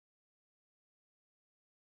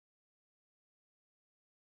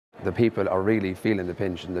The people are really feeling the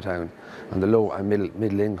pinch in the town, and the low and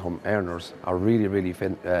middle income earners are really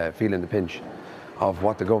feeling the pinch of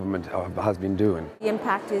what the government has been doing. The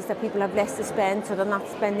impact is that people have less to spend, so they're not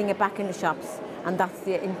spending it back in the shops, and that's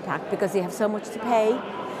the impact because they have so much to pay.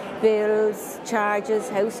 Bills, charges,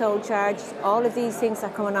 household charges, all of these things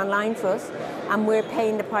are coming online for us, and we're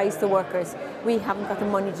paying the price, the workers. We haven't got the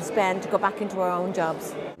money to spend to go back into our own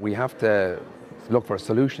jobs. We have to look for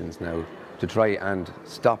solutions now to try and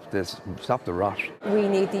stop the rot. We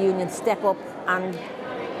need the union to step up and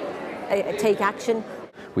take action.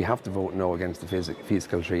 We have to vote no against the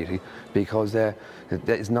fiscal treaty because that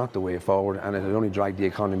is not the way forward, and it will only drag the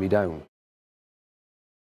economy down.